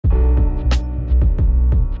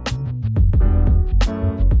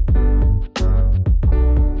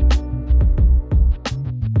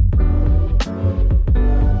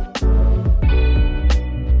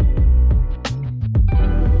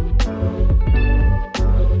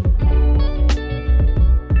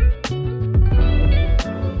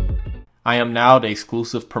I am now the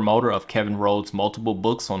exclusive promoter of Kevin Rhodes' multiple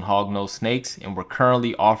books on hognose snakes, and we're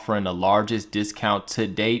currently offering the largest discount to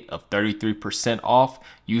date of 33% off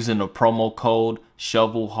using the promo code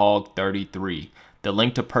shovelhog33. The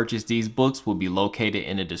link to purchase these books will be located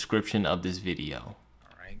in the description of this video.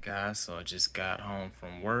 Alright guys, so I just got home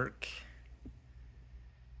from work,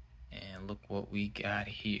 and look what we got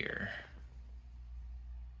here.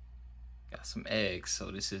 Got some eggs.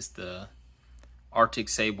 So this is the Arctic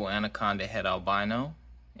sable anaconda head albino,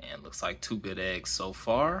 and looks like 2 good eggs so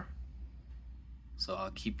far, so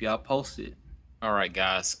I'll keep y'all posted. All right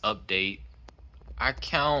guys, update. I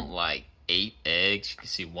count like 8 eggs. You can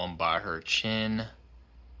see one by her chin.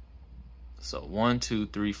 So 1 2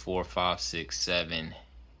 3 4 5 6 7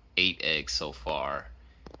 8 eggs so far,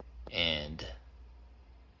 and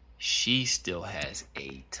she still has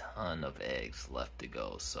a ton of eggs left to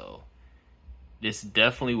go. So this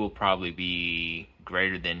definitely will probably be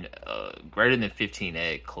greater than 15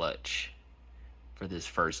 egg clutch for this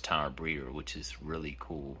first time breeder, which is really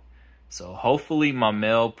cool. So hopefully my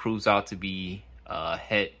male proves out to be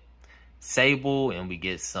het sable and we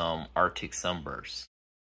get some Arctic sunbursts.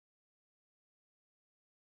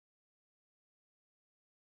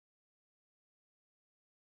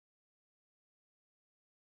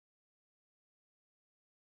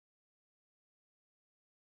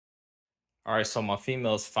 All right, so my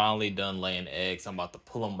female's finally done laying eggs. I'm about to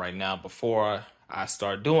pull them right now. Before I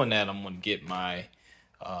start doing that, I'm gonna get my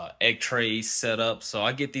egg trays set up. So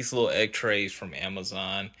I get these little egg trays from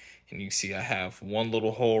Amazon, and you see I have one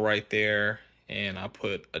little hole right there, and I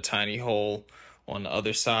put a tiny hole on the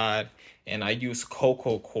other side, and I use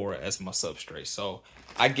cocoa coir as my substrate. So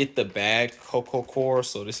I get the bagged cocoa coir.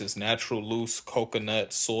 So this is natural loose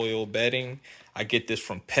coconut soil bedding. I get this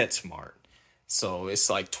from PetSmart. So it's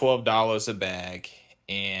like $12 a bag,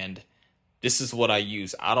 and this is what I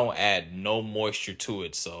use. I don't add no moisture to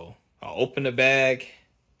it. So I'll open the bag,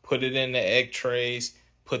 put it in the egg trays,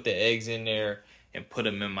 put the eggs in there, and put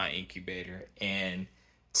them in my incubator. And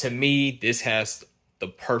to me, this has the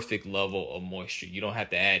perfect level of moisture. You don't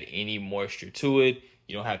have to add any moisture to it.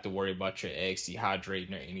 You don't have to worry about your eggs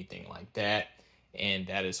dehydrating or anything like that. And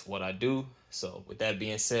that is what I do. So with that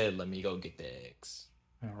being said, let me go get the eggs.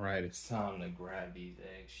 All right, it's time to grab these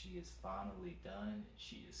eggs. She is finally done.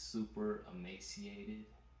 She is super emaciated.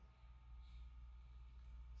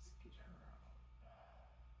 Let's get her out.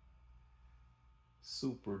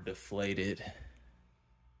 Super deflated.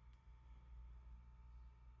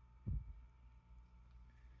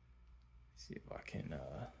 See if I can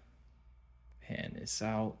pan this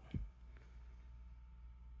out.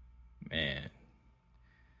 Man,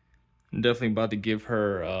 I'm definitely about to give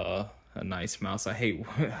her a nice mouse. I hate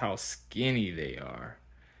how skinny they are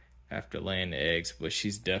after laying the eggs, but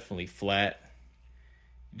she's definitely flat.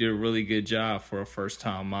 You did a really good job for a first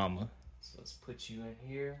time mama. So let's put you in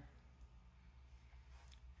here.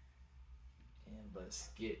 And let's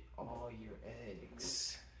get all your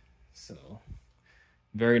eggs. So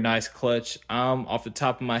very nice clutch. Off the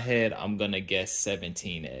top of my head, I'm gonna guess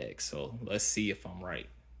 17 eggs. So let's see if I'm right.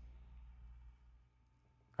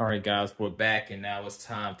 All right, guys, we're back, and now it's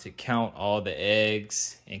time to count all the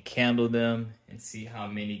eggs and candle them and see how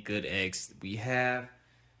many good eggs we have.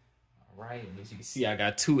 All right, and as you can see, I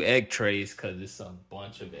got 2 egg trays because it's a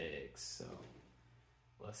bunch of eggs. So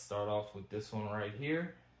let's start off with this one right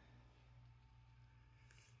here.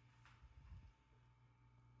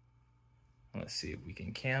 Let's see if we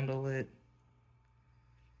can candle it.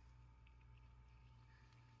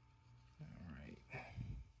 All right.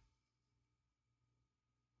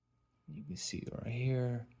 You can see right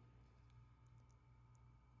here.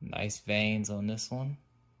 Nice veins on this one.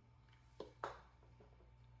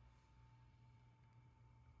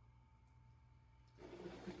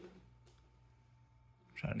 I'm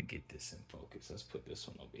trying to get this in focus. Let's put this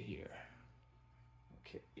one over here.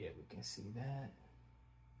 Okay, yeah, we can see that.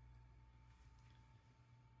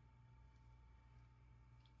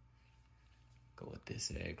 Go with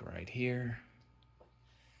this egg right here.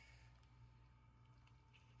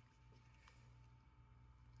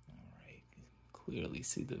 All right, clearly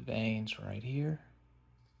see the veins right here.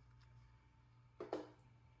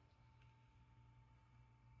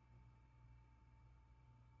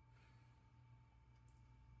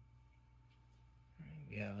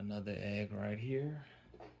 We have another egg right here.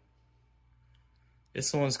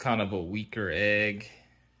 This one's kind of a weaker egg.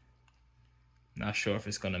 Not sure if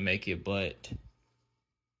it's gonna make it, but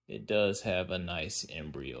it does have a nice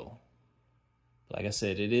embryo. Like I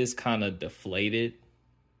said, it is kind of deflated,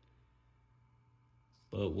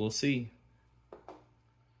 but we'll see.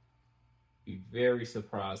 Be very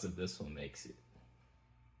surprised if this one makes it.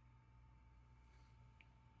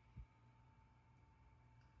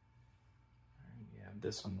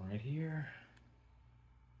 this one right here.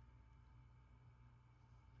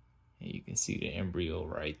 And you can see the embryo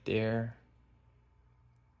right there.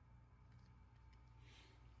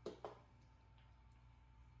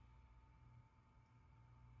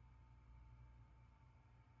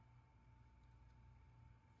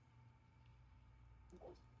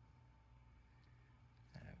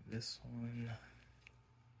 I have this one.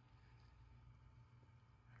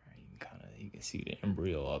 All right, you can see the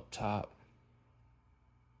embryo up top.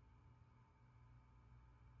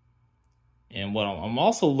 And what I'm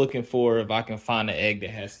also looking for, if I can find an egg that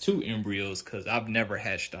has two embryos, because I've never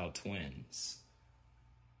hatched out twins.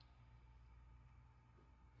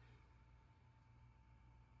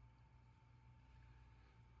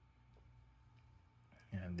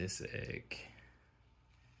 And this egg,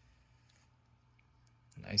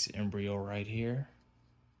 nice embryo right here.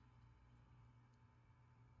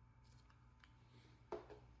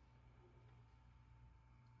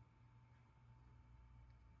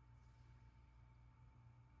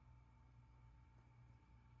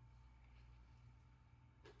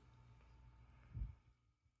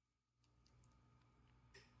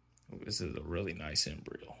 This is a really nice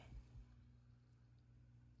embryo.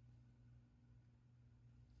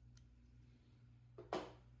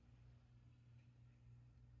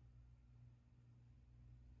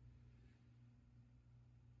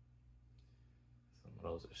 Some of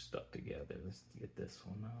those are stuck together. Let's get this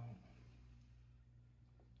one out.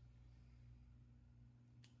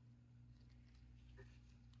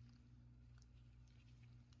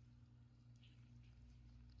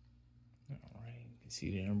 All right, you can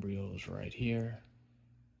see the embryos right here.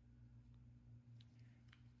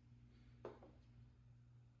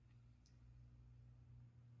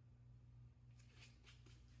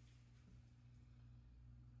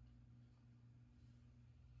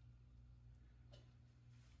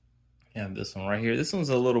 And this one right here, this one's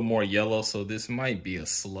a little more yellow, so this might be a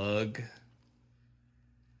slug.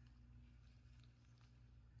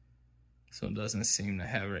 This one doesn't seem to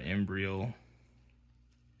have an embryo.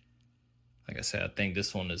 Like I said, I think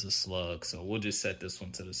this one is a slug, so we'll just set this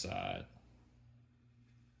one to the side.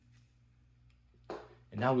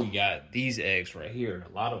 And now we got these eggs right here.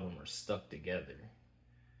 A lot of them are stuck together.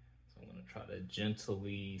 So I'm gonna try to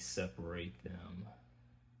gently separate them.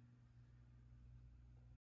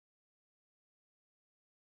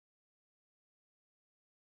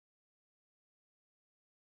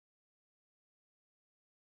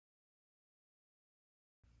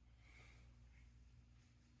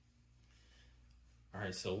 All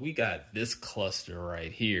right, so we got this cluster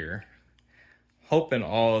right here. Hoping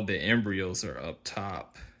all the embryos are up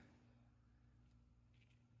top,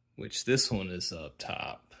 which this one is up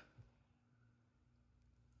top.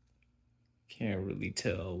 Can't really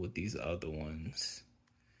tell with these other ones.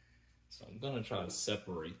 So I'm gonna try to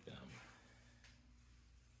separate them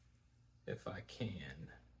if I can.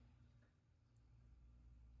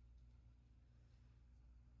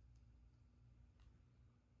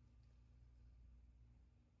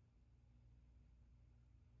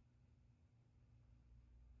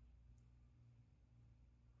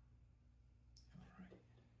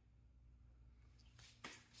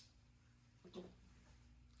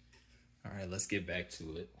 All right, let's get back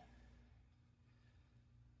to it.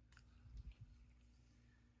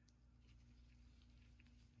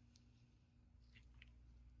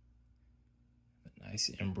 A nice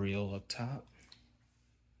embryo up top.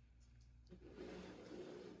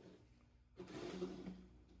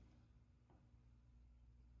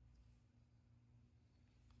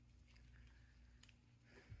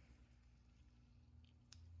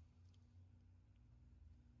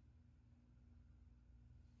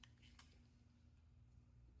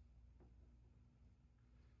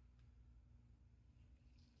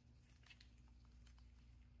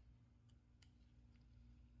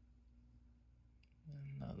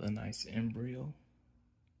 Another nice embryo.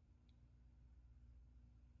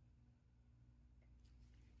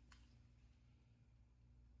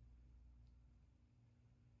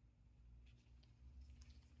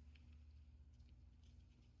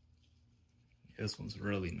 This one's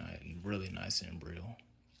really nice embryo.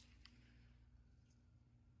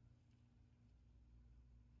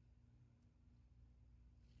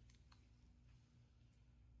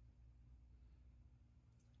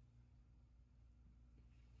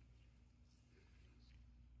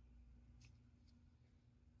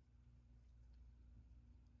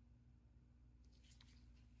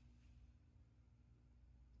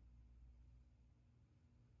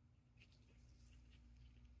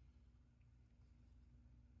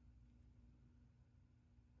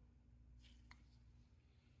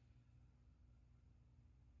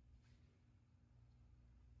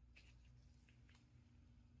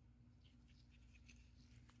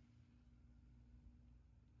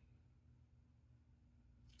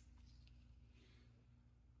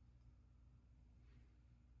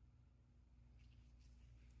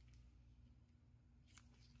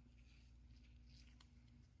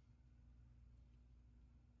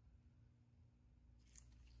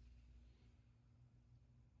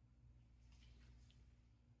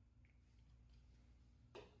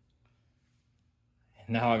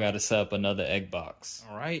 Now I got to set up another egg box.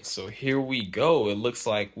 All right, so here we go. It looks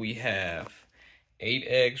like we have 8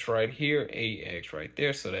 eggs right here, 8 eggs right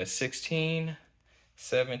there. So that's 16,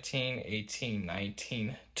 17, 18,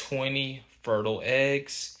 19, 20 fertile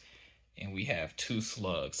eggs. And we have 2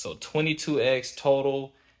 slugs. So 22 eggs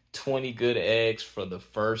total, 20 good eggs for the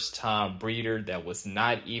first time breeder that was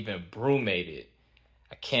not even brumated.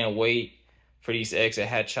 I can't wait for these eggs to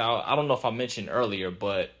hatch out. I don't know if I mentioned earlier,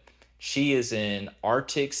 but she is an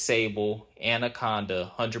Arctic sable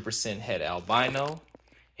anaconda, 100% het albino,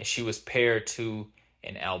 and she was paired to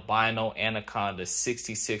an albino anaconda,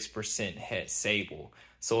 66% het sable.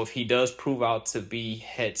 So if he does prove out to be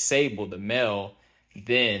het sable, the male,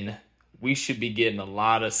 then we should be getting a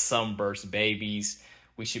lot of sunburst babies.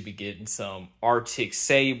 We should be getting some Arctic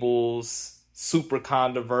sables, super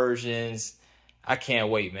conda versions. I can't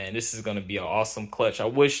wait, man. This is going to be an awesome clutch. I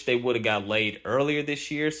wish they would have got laid earlier this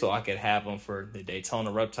year so I could have them for the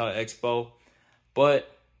Daytona Reptile Expo.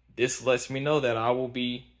 But this lets me know that I will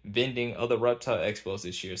be vending other reptile expos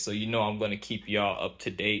this year. So you know I'm going to keep y'all up to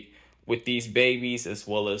date with these babies, as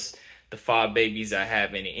well as the 5 babies I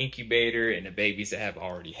have in the incubator and the babies that have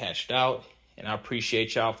already hatched out. And I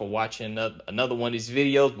appreciate y'all for watching another one of these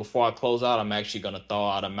videos. Before I close out, I'm actually going to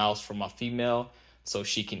thaw out a mouse for my female so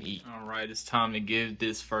she can eat. All right, it's time to give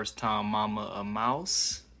this first time mama a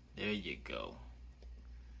mouse. There you go.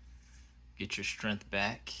 Get your strength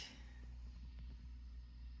back.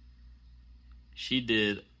 She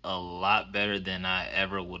did a lot better than I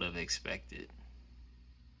ever would have expected.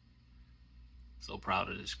 So proud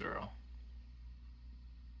of this girl.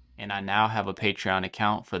 And I now have a Patreon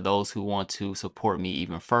account for those who want to support me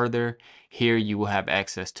even further. Here you will have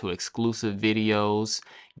access to exclusive videos,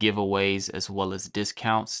 giveaways, as well as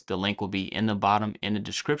discounts. The link will be in the bottom in the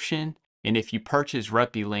description. And if you purchase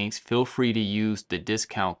Reppy links, feel free to use the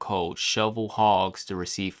discount code shovelnosehogs to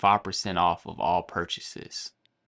receive 5% off of all purchases.